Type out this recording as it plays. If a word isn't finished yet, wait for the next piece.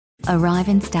arrive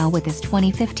in style with this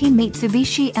 2015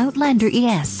 Mitsubishi Outlander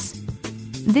ES.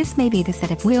 This may be the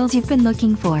set of wheels you've been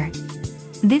looking for.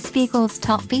 This vehicle's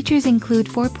top features include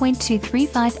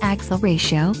 4.235 axle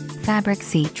ratio, fabric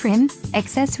seat trim,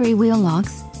 accessory wheel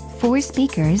locks, 4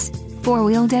 speakers,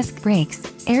 4-wheel disc brakes,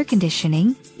 air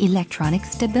conditioning, electronic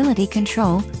stability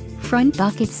control, front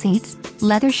bucket seats,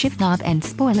 leather shift knob and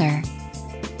spoiler.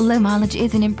 Low mileage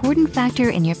is an important factor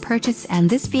in your purchase, and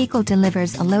this vehicle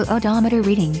delivers a low odometer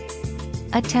reading.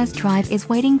 A test drive is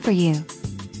waiting for you.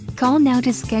 Call now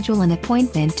to schedule an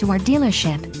appointment to our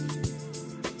dealership.